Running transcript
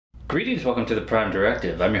Greetings, welcome to the Prime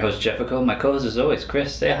Directive. I'm your host Jefficho. My co-host is always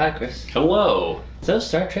Chris. Say hi, Chris. Hello. So,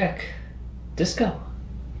 Star Trek Disco,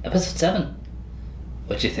 Episode 7.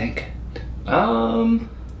 What'd you think?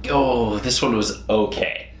 Oh, this one was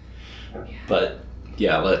okay. Yeah. But,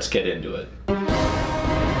 yeah, let's get into it.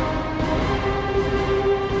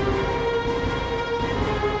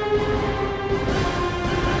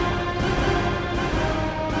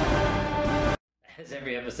 As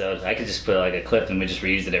every episode, I could just put like a clip and we just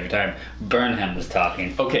reuse it every time. Burnham was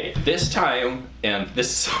talking. Okay, this time, and this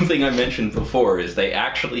is something I mentioned before, is they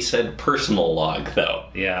actually said personal log, though.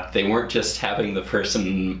 Yeah. They weren't just having the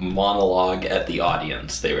person monologue at the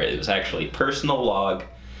audience. It was actually personal log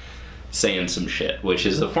saying some shit, which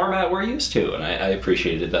is a format we're used to, and I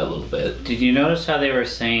appreciated that a little bit. Did you notice how they were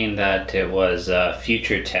saying that it was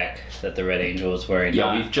future tech that the Red Angel was wearing?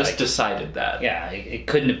 Yeah, we've just decided that. Yeah, it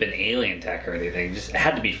couldn't have been alien tech or anything. It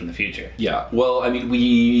had to be from the future. Yeah, well, I mean,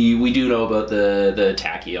 we do know about the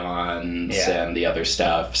tachyons and the other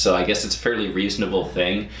stuff, so I guess it's a fairly reasonable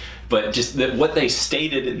thing. But just what they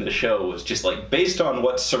stated in the show was just like, based on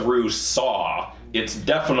what Saru saw, it's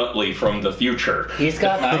definitely from the future. He's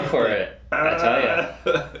got an eye for it, I tell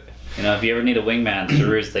you. You know, if you ever need a wingman,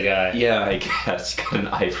 Saru's the guy. Yeah, I guess. Got an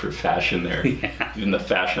eye for fashion there. Yeah. Even the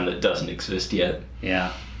fashion that doesn't exist yet.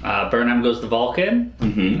 Yeah. Burnham goes to Vulcan,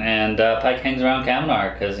 and Pike hangs around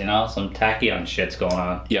Kaminar because, you know, some tachyon shit's going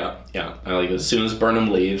on. Yeah, yeah. Like, as soon as Burnham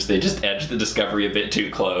leaves, they just edge the Discovery a bit too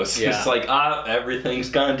close. Yeah. It's like, everything's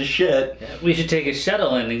gone to shit. Yeah, we should take a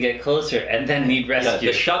shuttle in and get closer and then need rescue.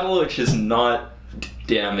 Yeah, the shuttle, which is not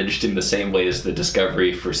damaged in the same way as the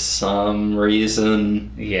Discovery for some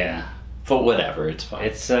reason. Yeah. But whatever, it's fine.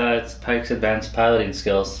 It's Pike's advanced piloting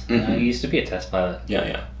skills. He used to be a test pilot.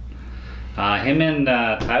 Yeah, yeah. Him and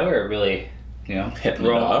Tyler are really, you know,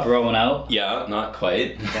 throwing out. Yeah, not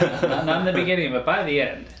quite. Yeah, not in the beginning, but by the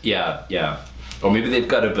end. Yeah, yeah. Or maybe they've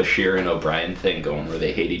got a Bashir and O'Brien thing going where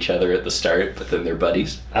they hate each other at the start, but then they're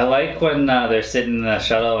buddies. I like when they're sitting in the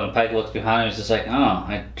shuttle and Pike looks behind him and is just like, oh,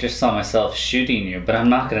 I just saw myself shooting you, but I'm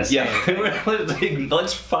not going to say anything.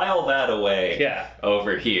 Let's file that away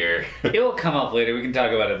over here. It will come up later. We can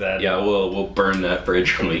talk about it then. Yeah, we'll burn that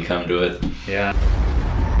bridge when we come to it. Yeah.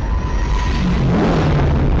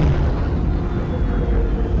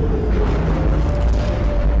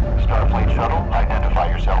 Starfleet shuttle,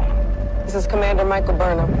 identify yourself. This is Commander Michael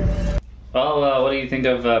Burnham. Well, what do you think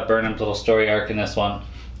of Burnham's little story arc in this one?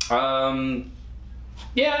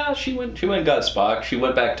 Yeah, she went and got Spock. She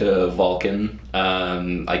went back to Vulcan.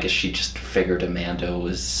 I guess she just figured Amanda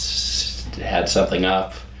had something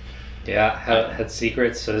up. Yeah, had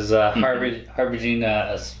secrets. Was harboring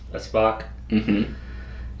a Spock.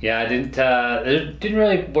 Yeah, it didn't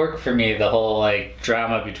really work for me, the whole like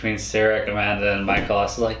drama between Sarek, Amanda, and Michael. I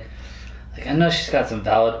was like, I know she's got some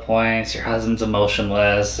valid points, your husband's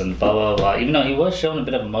emotionless, and blah, blah, blah. Even though he was showing a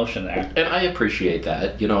bit of emotion there. And I appreciate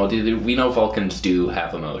that. You know, we know Vulcans do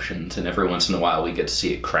have emotions, and every once in a while we get to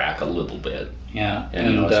see it crack a little bit. Yeah. And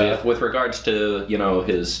you know, so with regards to, you know,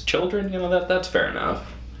 his children, you know, that's fair enough.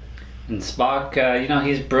 And Spock, you know,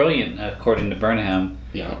 he's brilliant, according to Burnham.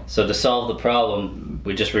 Yeah. So to solve the problem,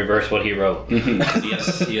 we just reverse what he wrote.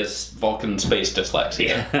 He has Vulcan space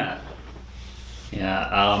dyslexia. Yeah.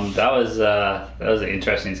 Yeah, that was an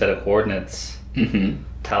interesting set of coordinates.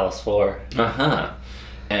 Talos 4.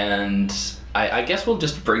 And I guess we'll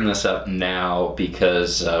just bring this up now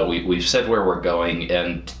because we've said where we're going,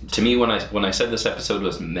 and to me, when I said this episode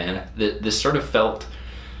was meh, this sort of felt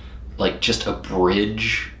like just a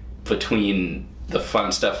bridge between the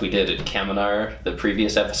fun stuff we did at Kaminar, the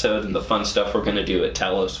previous episode, and the fun stuff we're going to do at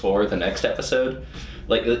Talos 4, the next episode.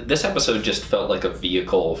 Like, this episode just felt like a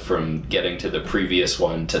vehicle from getting to the previous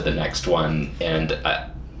one to the next one, and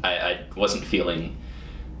I wasn't feeling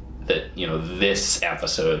that, you know, this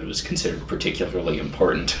episode was considered particularly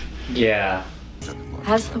important. Yeah.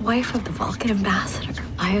 As the wife of the Vulcan ambassador,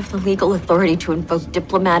 I have the legal authority to invoke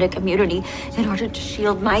diplomatic immunity in order to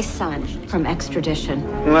shield my son from extradition.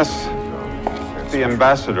 Unless the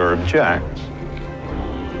ambassador objects.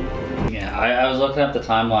 Yeah, I was looking up the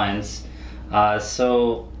timelines.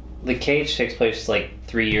 So the cage takes place like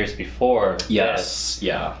 3 years before. Yes,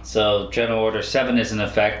 yeah. So General Order 7 is in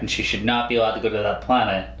effect, and she should not be allowed to go to that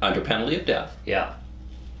planet. Under penalty of death. Yeah.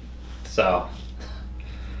 So,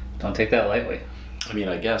 don't take that lightly. I mean,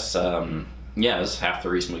 I guess, that's half the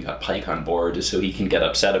reason we got Pike on board, is so he can get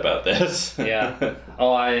upset about this. Yeah.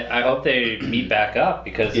 Oh, I hope they meet back up,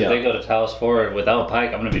 because if they go to Talos 4 without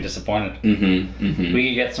Pike, I'm going to be disappointed. We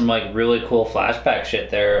could get some, like, really cool flashback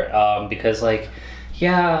shit there, because, like,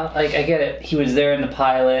 Yeah, like, I get it. He was there in the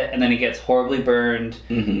pilot, and then he gets horribly burned.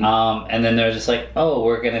 Mm-hmm. And then they're just like, oh,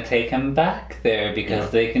 we're going to take him back there because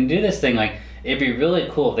they can do this thing. Like, it'd be really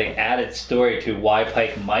cool if they added story to why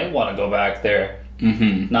Pike might want to go back there.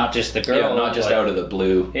 Mm-hmm. Not just the girl. Yeah, not just out of the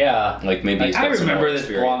blue. Yeah. Like, maybe he's got I remember some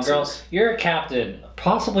this blonde girl. You're a captain,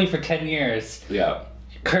 possibly for 10 years. Yeah.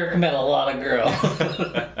 Kirk met a lot of girls.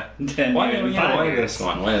 Why this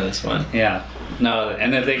one? Why this one? Yeah. No,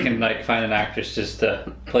 and if they can like find an actress just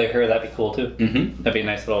to play her, that'd be cool too. Mm-hmm. That'd be a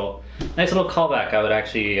nice little callback. I would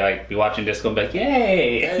actually like be watching Disco and be like,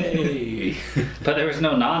 yay! Hey. But there was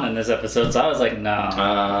no Non in this episode, so I was like, no.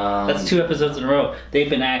 That's 2 episodes in a row. They've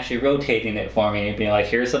been actually rotating it for me, being like,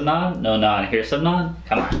 here's some Non, no Non, here's some Non.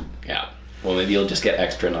 Come on. Yeah. Well, maybe you'll just get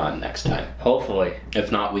extra Non next time. Hopefully.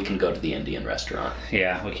 If not, we can go to the Indian restaurant.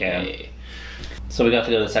 Yeah, we can. Hey. So we got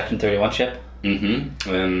to go to the Section 31 ship. Mm-hmm.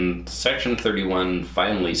 And Section 31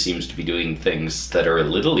 finally seems to be doing things that are a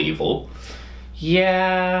little evil.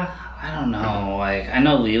 Yeah, I don't know. Like, I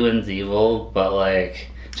know Leland's evil, but like,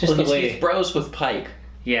 just the way he's bros with Pike.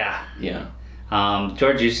 Yeah. Yeah.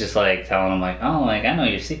 Georgiou's just like telling him like, oh, like I know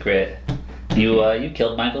your secret. You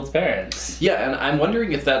killed Michael's parents. Yeah, and I'm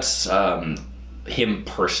wondering if that's him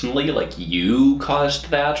personally, like you caused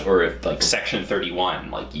that, or if like Section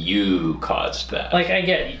 31, like you caused that. Like, I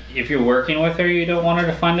get if you're working with her, you don't want her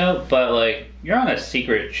to find out, but like you're on a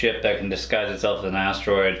secret ship that can disguise itself as an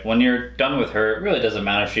asteroid. When you're done with her, it really doesn't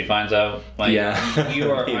matter if she finds out. Like, yeah,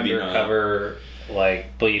 you are undercover.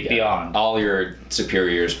 Like, beyond. All your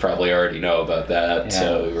superiors probably already know about that,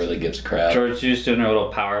 so it really gives a crap. Georgiou's doing her little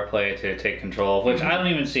power play to take control, which I don't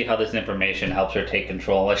even see how this information helps her take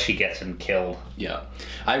control unless she gets him killed. Yeah.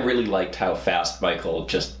 I really liked how fast Michael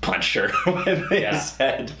just punched her when they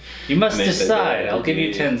said... You must decide. I'll give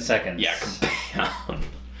you 10 seconds. Yeah, come down.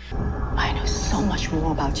 I know so much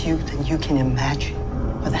more about you than you can imagine,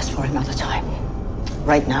 but that's for another time.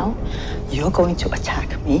 Right now, you're going to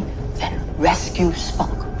attack me, then rescue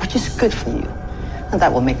Spock, which is good for you. And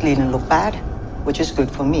that will make Leland look bad, which is good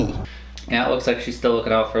for me. Yeah, it looks like she's still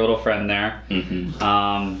looking out for her little friend there.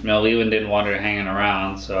 Mm-hmm. Leland didn't want her hanging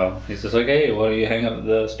around, so he's just like, hey, why don't you hang up at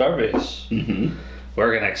the starbase? Mm-hmm.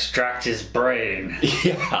 We're gonna extract his brain.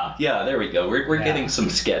 Yeah, there we go. We're getting some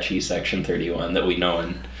sketchy Section 31 that we know.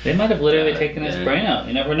 And they might have literally taken his brain out.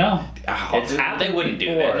 You never know. It's they wouldn't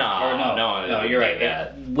do that. No, you're right.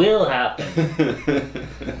 That will happen.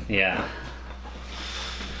 Yeah.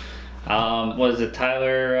 What is it,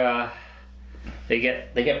 Tyler? They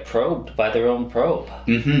get probed by their own probe.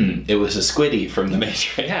 Mm-hmm. It was a squiddy from the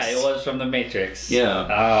Matrix. Yeah, it was from the Matrix.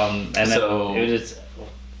 Yeah. And then it was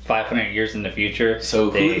 500 years in the future. So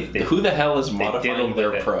who the hell is modifying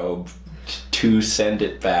their probe to send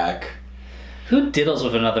it back? Who diddles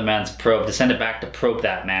with another man's probe to send it back to probe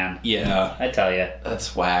that man? Yeah. I tell you.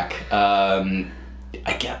 That's whack. I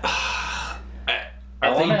get...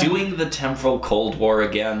 Are they doing the temporal Cold War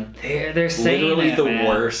again? They're saying literally the man.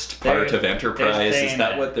 worst part of Enterprise. Is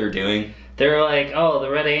that what they're doing? They're like, oh, the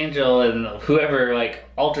Red Angel and whoever like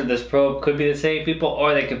altered this probe could be the same people,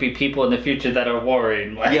 or they could be people in the future that are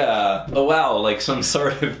warring. Yeah. Oh wow, like some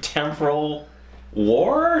sort of temporal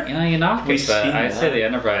war? You know, you knocked me, but I'd say the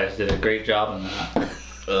Enterprise did a great job in that.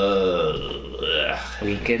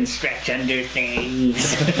 We can stretch under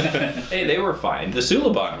things. Hey, they were fine. The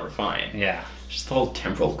Suliban were fine. Yeah. Just the whole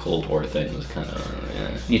temporal Cold War thing was kind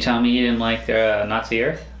of... You telling me you didn't like Nazi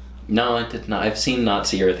Earth? No, I did not. I've seen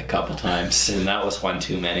Nazi Earth a couple times, and that was one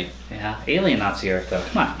too many. Yeah, alien Nazi Earth, though.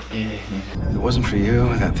 Come on. If it wasn't for you,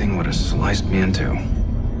 that thing would have sliced me in two.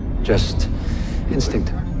 Just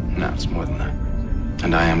instinct. No, it's more than that.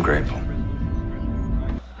 And I am grateful.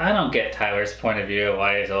 I don't get Tyler's point of view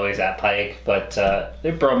why he's always at Pike, but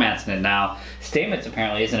they're bromancing it now. Stamets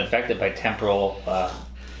apparently isn't affected by temporal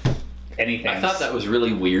anything. I thought that was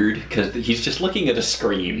really weird because he's just looking at a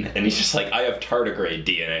screen and he's just like, I have tardigrade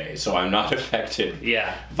DNA, so I'm not affected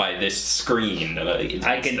by this screen. It's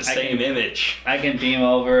the same image. I can beam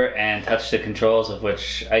over and touch the controls, of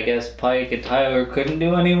which I guess Pike and Tyler couldn't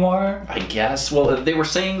do anymore. I guess. Well, they were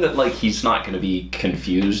saying that like he's not going to be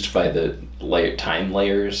confused by the time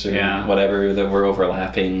layers or whatever that were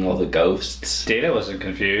overlapping all the ghosts. Data wasn't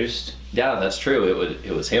confused. Yeah, that's true.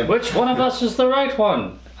 It was him. Which one of us is the right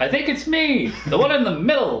one? I think it's me, the one in the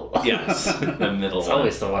middle. Yes, the middle it's one.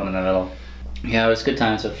 Always the one in the middle. Yeah, it was good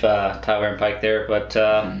times with Tyler and Pike there, but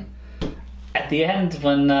at the end,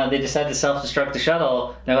 when they decide to self-destruct the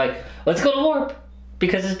shuttle, they're like, let's go to warp,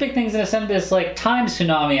 because this big thing's gonna send this like time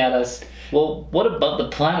tsunami at us. Well, what about the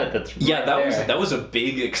planet that's right there? that was a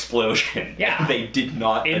big explosion. Yeah. They did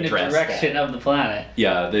not in address the direction that. of the planet.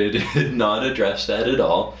 Yeah, they did not address that at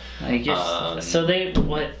all. I guess, so they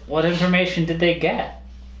what information did they get?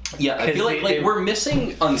 Yeah, I feel like we're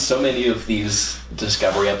missing on so many of these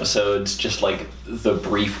Discovery episodes just like the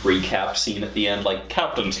brief recap scene at the end, like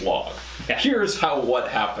Captain's log. Yeah. Here's what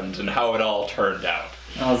happened and how it all turned out.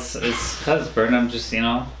 Well, it's because Burnham just,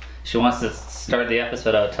 she wants to start the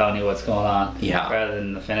episode out telling you what's going on. Yeah. Rather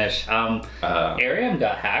than the finish. Ariam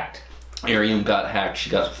got hacked. Ariam got hacked. She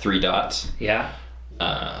got 3 dots. Yeah.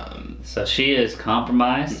 So she is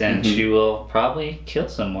compromised and she will probably kill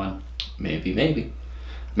someone. Maybe.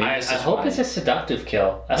 I hope it's a seductive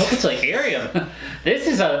kill. I hope it's like Ariam.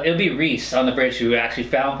 It'll be Reese on the bridge who actually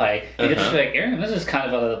found Pike. You could just be like, Ariam, this is kind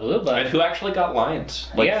of out of the blue, but... And who actually got lines.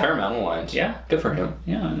 Like, fair amount of lines. Yeah. Good for him.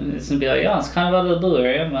 Yeah, and it's gonna be like, it's kind of out of the blue,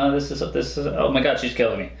 Ariam. This is, oh my god, she's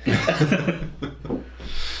killing me.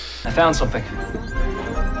 I found something.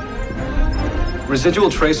 Residual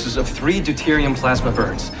traces of 3 deuterium plasma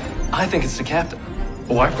burns. I think it's the captain.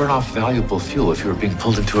 Why burn off valuable fuel if you were being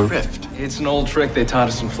pulled into a rift? It's an old trick they taught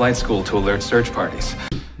us in flight school to alert search parties.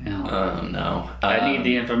 Oh, no. I need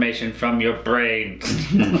the information from your brain.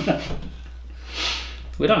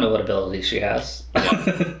 We don't know what abilities she has.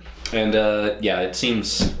 And, it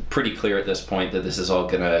seems pretty clear at this point that this is all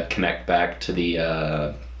gonna connect back to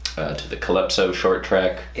the Calypso short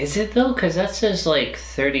trek. Is it, though? Because that says,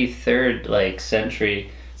 33rd,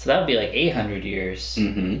 century. So that would be 800 years.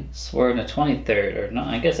 Mm-hmm. So we're in the 23rd, or no,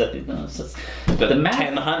 I guess that'd be the math.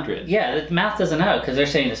 1000. Yeah, the math doesn't add because they're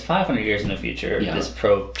saying it's 500 years in the future. Yeah. This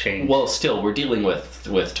probe change. Well, still, we're dealing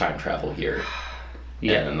with time travel here.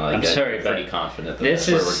 Yeah, and, I'm sorry, but pretty confident that this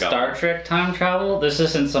that's is where we're going. Star Trek time travel. This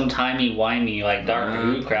isn't some timey-wimey Doctor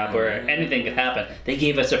Who crap where anything could happen. They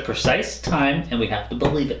gave us a precise time, and we have to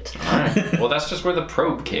believe it. Well, that's just where the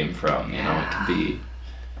probe came from. You know, it could be.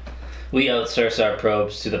 We outsource our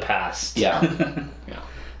probes to the past. Yeah.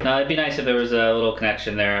 No, it'd be nice if there was a little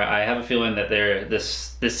connection there. I have a feeling that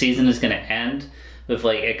this season is going to end with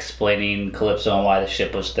explaining Calypso and why the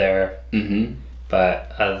ship was there. Mm-hmm.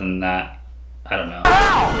 But other than that, I don't know.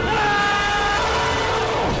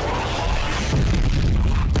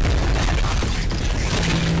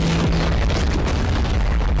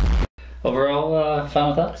 Overall,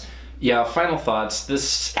 final thoughts? Yeah, final thoughts.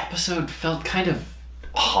 This episode felt kind of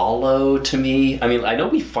hollow to me. I mean, I know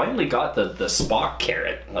we finally got the Spock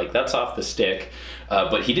carrot. That's off the stick.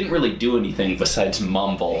 But he didn't really do anything besides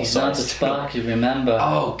mumble. He's not the Spock, you remember.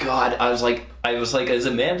 Oh, God. I was like, is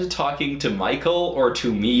Amanda talking to Michael or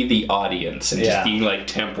to me, the audience? And just being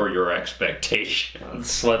temper your expectations.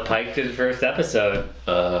 That's what Pike did first episode.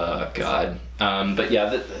 God. But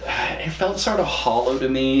yeah, it felt sort of hollow to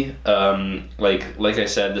me. Like I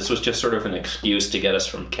said, this was just sort of an excuse to get us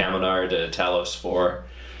from Kaminar to Talos 4.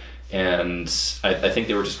 And I think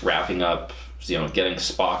they were just wrapping up, getting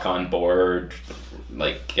Spock on board,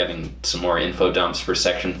 getting some more info dumps for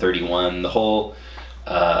Section 31. The whole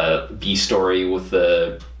B story with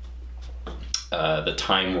the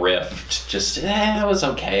time rift, it was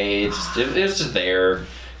okay. It was just there.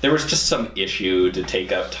 There was just some issue to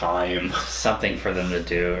take up time. Something for them to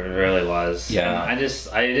do. It really was. Yeah. I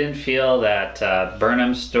didn't feel that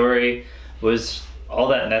Burnham's story was all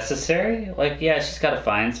that necessary. She's got to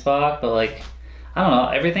find Spock, but I don't know.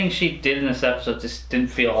 Everything she did in this episode just didn't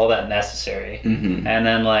feel all that necessary. Mm-hmm. And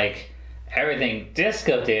then everything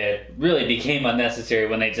Disco did really became unnecessary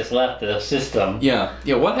when they just left the system. Yeah.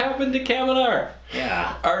 Yeah. What happened to Kaminar?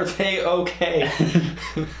 Yeah. Are they okay?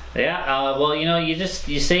 Yeah. Well, you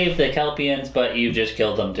saved the Kelpians, but you just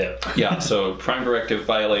killed them too. Yeah. So Prime Directive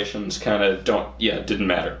violations kind of didn't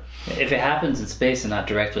matter. If it happens in space and not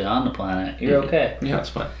directly on the planet, you're okay. Yeah, that's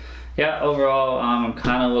fine. Yeah, overall, I'm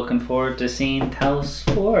kind of looking forward to seeing Talos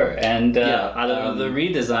 4 and the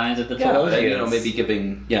redesigns of the Telosians. Maybe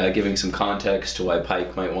giving some context to why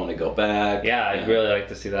Pike might want to go back. Yeah, I'd really like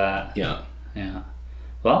to see that. Yeah. Yeah.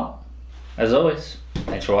 Well, as always,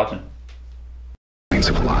 thanks for watching.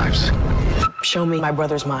 Of lives. Show me my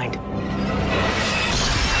brother's mind.